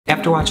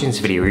After watching this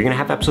video, you're gonna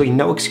have absolutely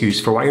no excuse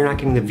for why you're not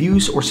getting the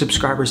views or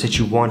subscribers that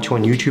you want to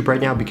on YouTube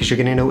right now, because you're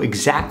gonna know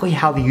exactly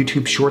how the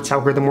YouTube Shorts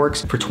algorithm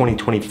works for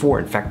 2024.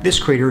 In fact, this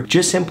creator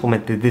just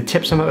implemented the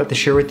tips I'm about to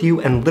share with you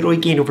and literally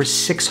gained over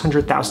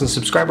 600,000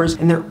 subscribers,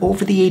 and they're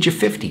over the age of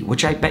 50,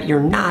 which I bet you're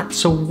not,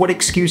 so what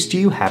excuse do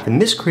you have? And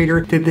this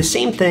creator did the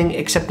same thing,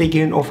 except they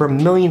gained over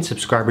 1 million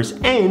subscribers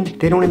and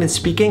they don't even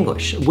speak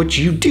English, which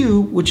you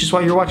do, which is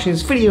why you're watching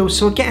this video.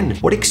 So again,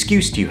 what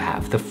excuse do you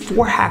have? The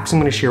 4 hacks I'm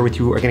gonna share with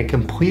you are gonna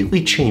completely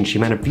change the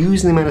amount of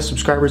views and the amount of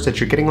subscribers that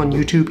you're getting on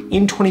YouTube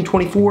in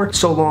 2024,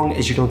 so long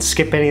as you don't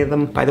skip any of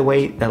them. By the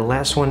way, that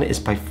last one is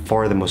by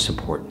far the most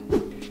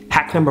important.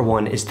 Hack number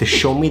 1 is the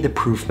show me the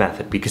proof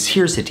method, because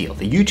here's the deal.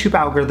 The YouTube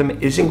algorithm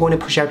isn't going to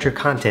push out your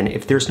content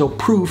if there's no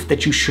proof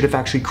that you should have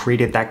actually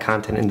created that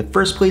content in the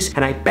first place.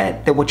 And I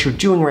bet that what you're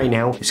doing right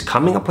now is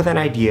coming up with an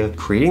idea,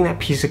 creating that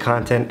piece of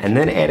content, and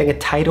then adding a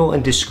title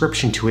and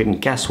description to it.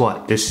 And guess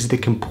what? This is the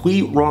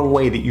complete wrong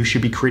way that you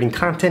should be creating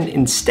content.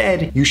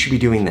 Instead, you should be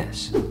doing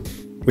this,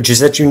 which is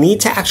that you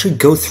need to actually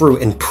go through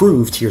and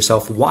prove to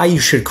yourself why you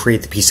should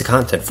create the piece of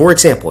content. For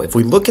example, if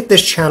we look at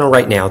this channel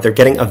right now, they're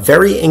getting a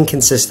very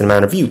inconsistent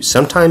amount of views.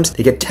 Sometimes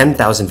they get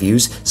 10,000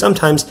 views,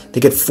 sometimes they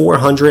get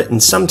 400,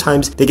 and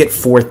sometimes they get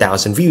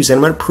 4,000 views. And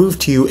I'm gonna prove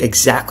to you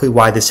exactly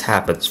why this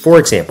happens. For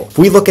example, if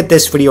we look at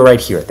this video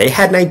right here, they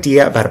had an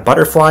idea about a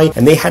butterfly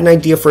and they had an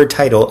idea for a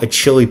title, a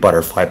chili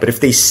butterfly. But if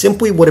they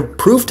simply would have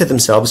proved to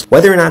themselves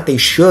whether or not they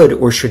should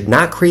or should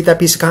not create that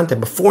piece of content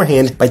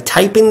beforehand by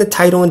typing the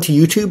title into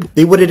YouTube,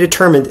 they would have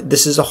determined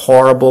this is a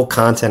horrible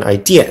content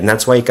idea, and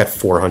that's why it got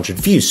 400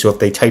 views. So if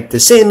they type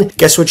this in,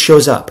 guess what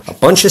shows up? A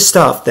bunch of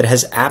stuff that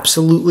has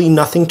absolutely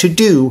nothing to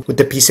do with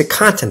the piece of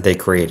content they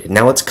created.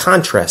 Now let's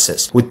contrast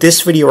this with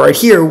this video right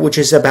here, which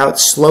is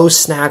about slow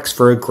snacks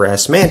for a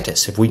grass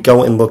mantis. If we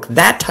go and look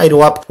that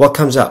title up, what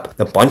comes up?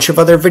 A bunch of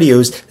other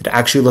videos that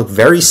actually look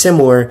very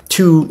similar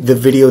to the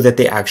video that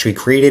they actually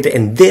created,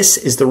 and this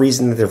is the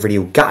reason that their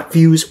video got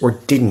views or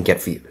didn't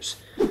get views.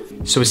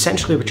 So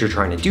essentially what you're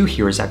trying to do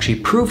here is actually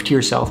prove to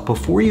yourself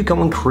before you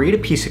go and create a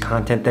piece of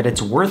content that it's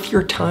worth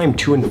your time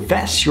to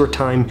invest your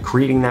time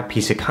creating that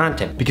piece of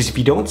content. Because if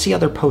you don't see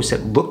other posts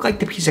that look like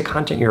the piece of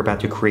content you're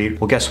about to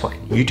create, well, guess what?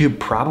 YouTube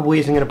probably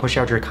isn't going to push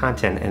out your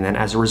content. And then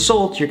as a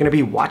result, you're going to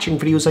be watching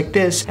videos like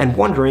this and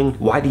wondering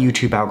why the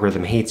YouTube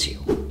algorithm hates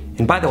you.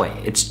 And by the way,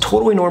 it's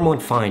totally normal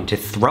and fine to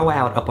throw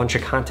out a bunch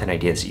of content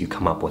ideas that you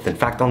come up with. In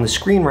fact, on the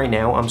screen right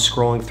now, I'm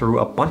scrolling through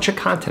a bunch of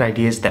content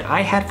ideas that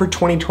I had for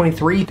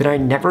 2023 that I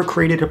never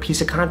created a piece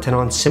of content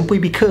on simply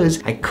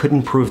because I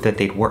couldn't prove that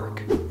they'd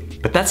work.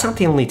 But that's not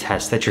the only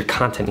test that your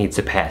content needs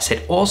to pass.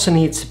 It also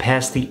needs to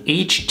pass the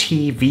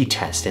HTV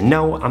test. And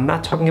no, I'm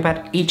not talking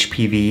about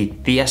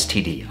HPV, the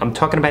STD. I'm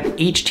talking about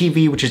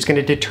HTV, which is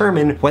gonna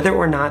determine whether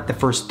or not the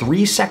first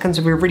 3 seconds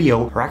of your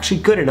video are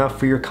actually good enough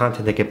for your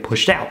content to get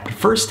pushed out. But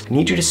first, I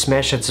need you to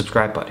smash that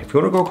subscribe button. If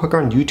you wanna go click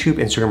on YouTube,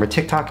 Instagram, or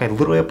TikTok, I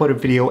literally upload a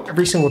video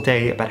every single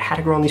day about how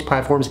to grow on these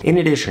platforms. In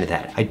addition to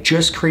that, I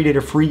just created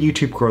a free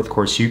YouTube growth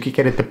course, so you can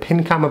get it at the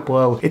pinned comment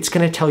below. It's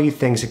gonna tell you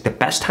things like the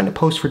best time to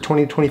post for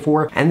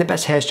 2024 and the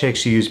best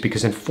hashtags to use,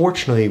 because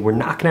unfortunately we're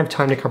not gonna have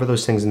time to cover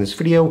those things in this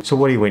video. So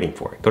what are you waiting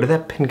for? Go to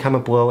that pinned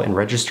comment below and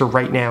register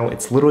right now.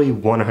 It's literally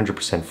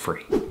 100%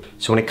 free.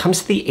 So when it comes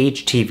to the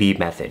HTV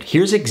method,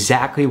 here's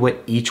exactly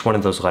what each one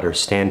of those letters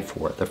stand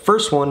for. The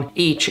first one,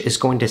 H, is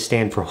going to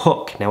stand for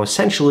hook. Now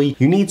essentially,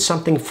 you need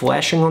something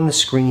flashing on the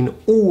screen,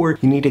 or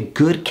you need a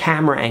good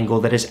camera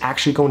angle that is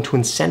actually going to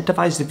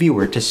incentivize the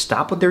viewer to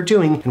stop what they're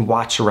doing and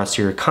watch the rest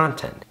of your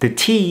content. The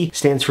T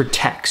stands for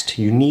text.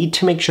 You need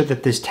to make sure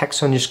that there's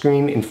text on your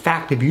screen. In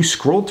fact, if you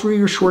scroll through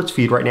your shorts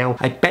feed right now,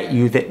 I bet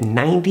you that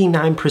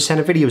 99%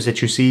 of videos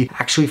that you see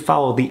actually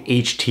follow the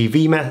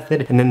HTV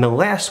method. And then the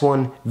last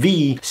one,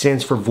 V, stands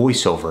for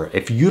voiceover.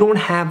 If you don't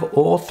have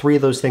all 3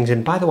 of those things,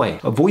 and by the way,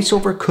 a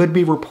voiceover could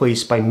be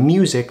replaced by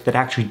music that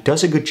actually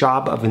does a good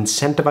job of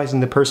incentivizing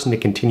the person to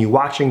continue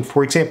watching.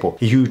 For example,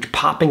 a huge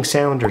popping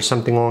sound or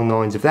something along the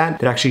lines of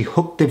that actually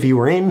hook the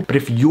viewer in. But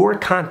if your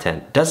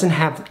content doesn't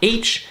have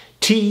H,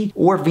 T,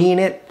 or V in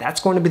it, that's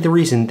going to be the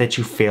reason that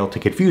you failed to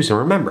get views. And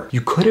remember,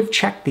 you could have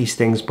checked these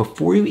things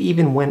before you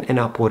even went and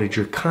uploaded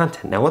your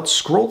content. Now let's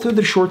scroll through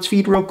the shorts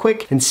feed real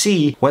quick and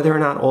see whether or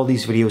not all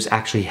these videos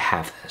actually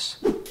have this.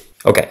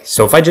 Okay,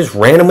 so if I just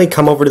randomly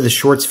come over to the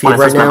shorts feed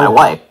right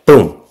now,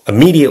 boom.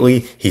 Immediately,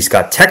 he's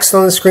got text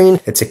on the screen.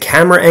 It's a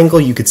camera angle.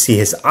 You could see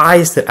his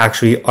eyes that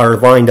actually are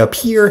lined up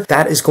here.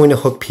 That is going to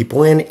hook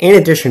people in. In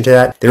addition to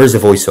that, there is a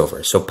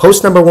voiceover. So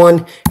post number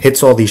 1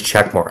 hits all these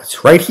check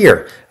marks. Right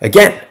here,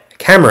 again,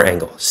 camera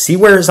angle. See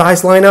where his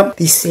eyes line up?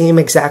 The same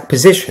exact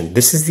position.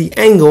 This is the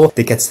angle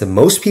that gets the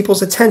most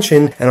people's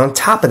attention. And on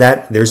top of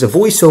that, there's a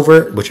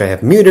voiceover, which I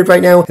have muted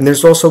right now. And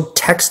there's also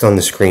text on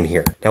the screen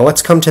here. Now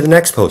let's come to the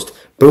next post.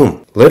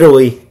 Boom.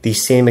 Literally the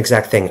same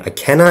exact thing. I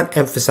cannot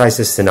emphasize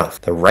this enough.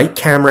 The right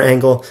camera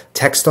angle,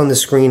 text on the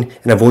screen,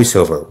 and a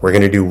voiceover. We're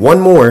going to do one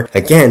more,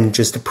 again,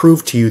 just to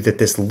prove to you that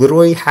this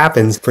literally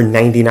happens for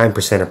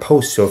 99% of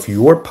posts. So if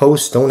your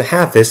posts don't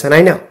have this, and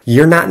I know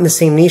you're not in the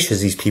same niche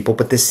as these people,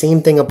 but the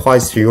same thing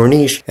applies to your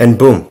niche, and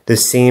boom, the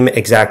same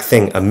exact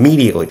thing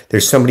immediately.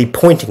 There's somebody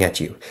pointing at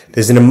you.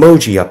 There's an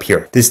emoji up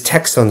here. There's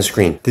text on the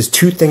screen. There's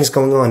two things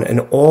going on, and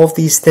all of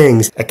these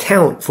things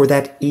account for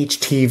that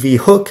HTV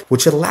hook,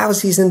 which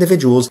allows these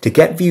individuals to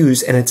get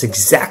views, and it's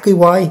exactly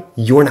why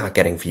you're not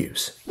getting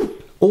views.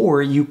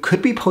 Or you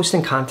could be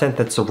posting content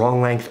that's the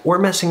wrong length or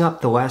messing up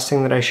the last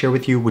thing that I share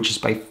with you, which is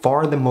by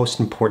far the most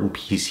important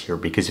piece here,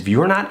 because if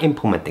you're not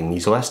implementing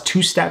these last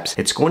two steps,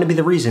 it's going to be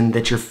the reason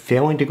that you're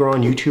failing to grow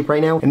on YouTube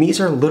right now. And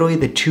these are literally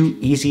the two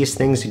easiest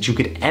things that you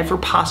could ever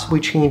possibly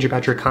change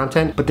about your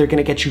content, but they're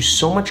gonna get you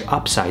so much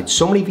upside,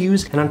 so many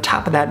views, and on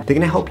top of that, they're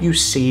gonna help you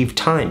save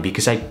time,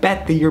 because I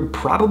bet that you're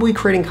probably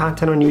creating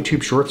content on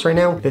YouTube Shorts right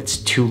now that's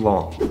too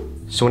long.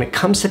 So when it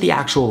comes to the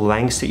actual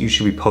lengths that you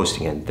should be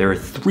posting in, there are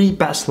three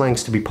best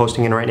lengths to be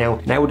posting in right now,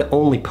 and I would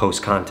only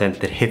post content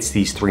that hits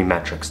these three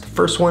metrics. The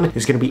first one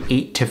is gonna be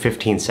 8 to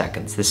 15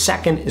 seconds. The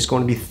second is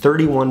going to be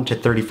 31 to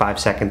 35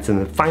 seconds, and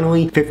then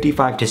finally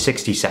 55 to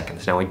 60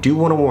 seconds. Now I do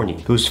wanna warn you,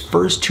 those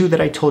first two that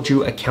I told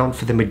you account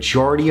for the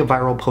majority of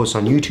viral posts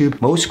on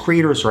YouTube. Most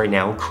creators right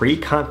now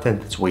create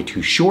content that's way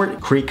too short,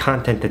 create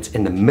content that's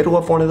in the middle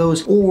of one of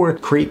those, or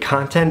create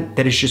content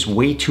that is just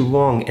way too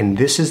long, and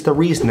this is the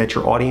reason that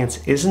your audience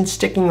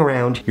isn't sticking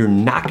around, you're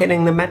not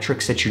getting the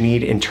metrics that you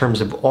need in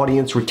terms of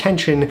audience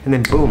retention, and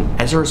then boom,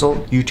 as a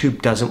result,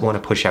 YouTube doesn't want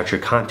to push out your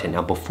content.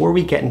 Now, before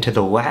we get into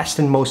the last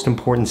and most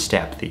important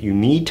step that you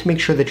need to make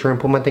sure that you're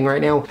implementing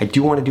right now, I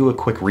do want to do a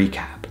quick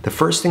recap. The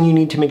first thing you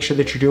need to make sure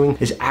that you're doing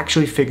is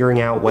actually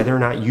figuring out whether or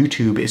not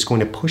YouTube is going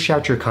to push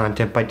out your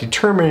content by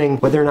determining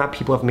whether or not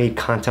people have made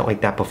content like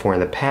that before in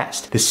the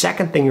past. The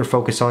second thing you're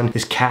focused on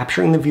is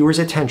capturing the viewer's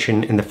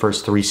attention in the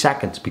first 3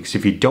 seconds, because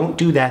if you don't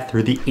do that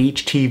through the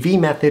HTV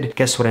method,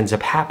 guess what ends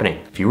up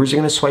happening? Viewers are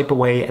going to swipe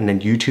away, and then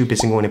YouTube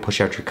isn't going to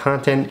push out your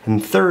content.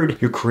 And third,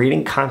 you're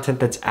creating content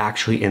that's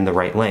actually in the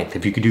right length.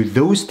 If you could do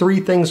those three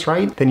things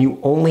right, then you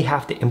only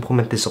have to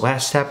implement this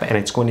last step, and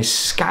it's going to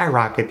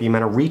skyrocket the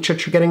amount of reach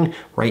that you're getting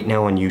right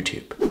now on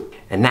YouTube.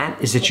 And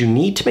that is that you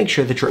need to make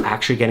sure that you're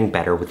actually getting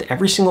better with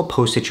every single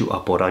post that you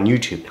upload on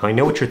YouTube. Now I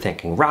know what you're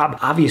thinking, Rob,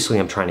 obviously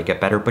I'm trying to get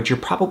better, but you're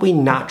probably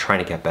not trying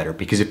to get better,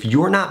 because if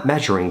you're not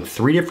measuring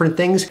 3 different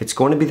things, it's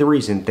going to be the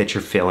reason that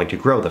you're failing to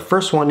grow. The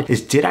first one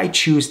is, did I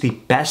choose the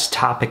best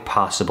topic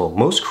possible?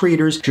 Most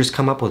creators just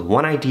come up with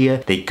one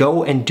idea, they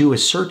go and do a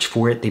search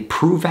for it, they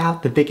prove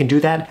out that they can do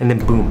that, and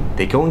then boom,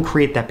 they go and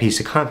create that piece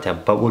of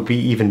content. But what would be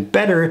even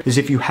better is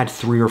if you had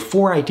 3 or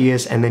 4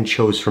 ideas and then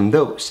chose from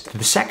those.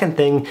 The second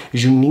thing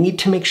is you need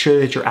to make sure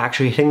that you're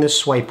actually hitting the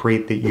swipe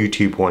rate that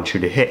YouTube wants you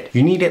to hit.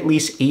 You need at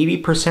least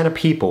 80% of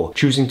people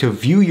choosing to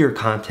view your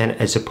content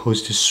as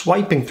opposed to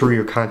swiping through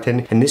your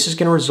content, and this is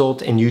going to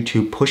result in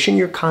YouTube pushing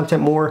your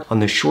content more on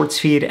the shorts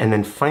feed. And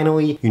then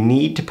finally, you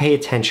need to pay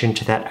attention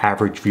to that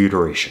average view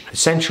duration.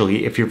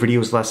 Essentially, if your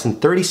video is less than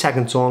 30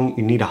 seconds long,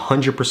 you need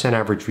 100%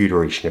 average view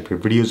duration. If your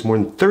video is more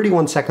than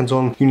 31 seconds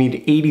long, you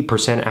need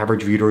 80%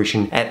 average view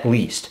duration at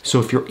least.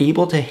 So if you're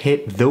able to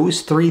hit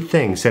those 3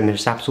 things, then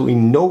there's absolutely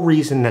no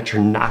reason that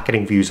you're not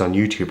getting views on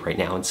YouTube right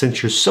now. And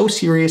since you're so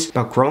serious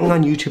about growing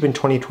on YouTube in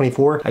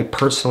 2024, I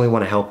personally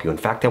want to help you. In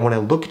fact, I want to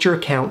look at your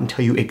account and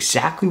tell you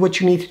exactly what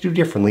you need to do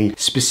differently,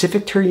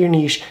 specific to your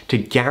niche, to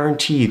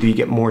guarantee that you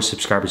get more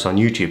subscribers on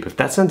YouTube. If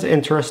that sounds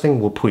interesting,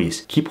 well,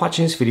 please keep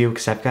watching this video,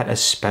 because I've got a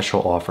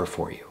special offer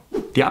for you.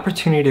 The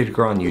opportunity to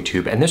grow on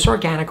YouTube and this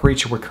organic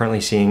reach that we're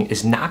currently seeing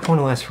is not going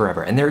to last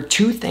forever. And there are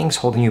 2 things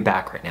holding you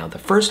back right now. The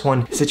first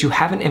one is that you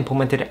haven't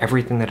implemented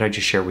everything that I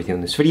just shared with you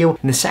in this video.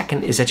 And the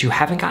second is that you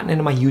haven't gotten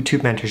into my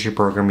YouTube mentorship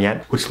program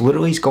yet, which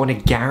literally is going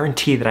to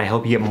guarantee that I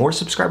help you get more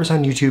subscribers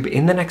on YouTube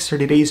in the next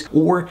 30 days,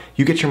 or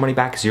you get your money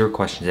back, 0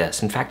 questions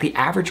asked. In fact, the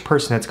average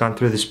person that's gone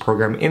through this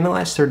program in the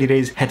last 30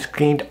 days has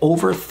gained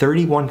over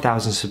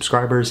 31,000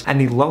 subscribers.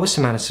 And the lowest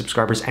amount of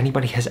subscribers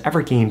anybody has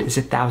ever gained is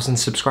 1,000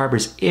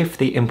 subscribers if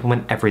they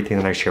implement everything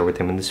that I share with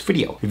them in this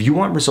video. If you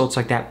want results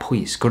like that,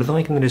 please go to the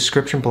link in the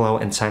description below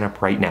and sign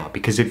up right now,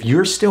 because if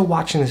you're still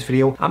watching this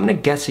video, I'm gonna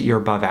guess that you're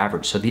above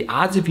average. So the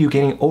odds of you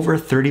getting over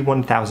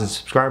 31,000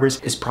 subscribers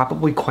is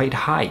probably quite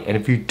high. And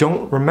if you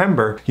don't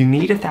remember, you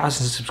need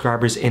 1,000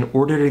 subscribers in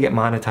order to get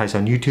monetized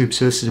on YouTube.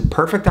 So this is a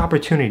perfect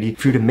opportunity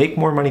for you to make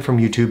more money from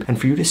YouTube and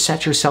for you to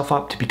set yourself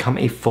up to become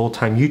a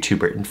full-time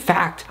YouTuber. In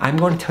fact, I'm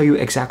going to tell you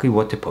exactly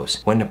what to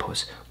post, when to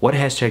post, what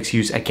hashtags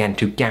use, again,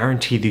 to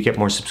guarantee that you get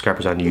more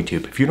subscribers on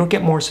YouTube. If you don't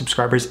get more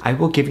subscribers, I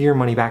will give you your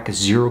money back,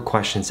 0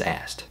 questions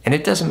asked. And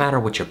it doesn't matter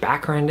what your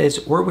background is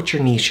or what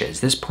your niche is.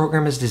 This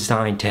program is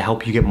designed to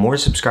help you get more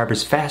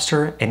subscribers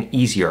faster and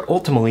easier.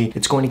 Ultimately,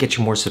 it's going to get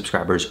you more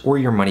subscribers or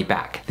your money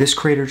back. This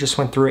creator just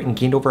went through it and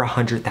gained over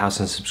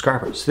 100,000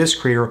 subscribers. This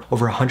creator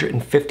over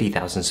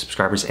 150,000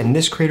 subscribers, and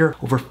this creator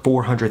over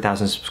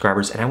 400,000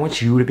 subscribers. And I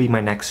want you to be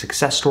my next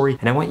success story,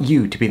 and I want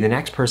you to be the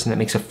next person that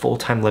makes a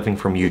full-time living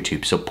from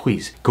YouTube. So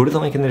please go to the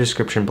link in the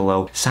description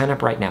below, sign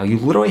up right now. You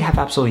literally have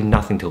absolutely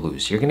nothing nothing to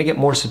lose. You're gonna get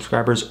more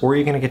subscribers or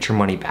you're gonna get your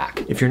money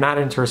back. If you're not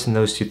interested in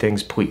those two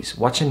things, please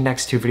watch the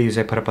next two videos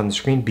I put up on the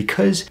screen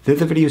because they're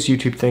the videos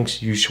YouTube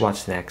thinks you should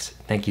watch next.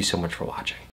 Thank you so much for watching.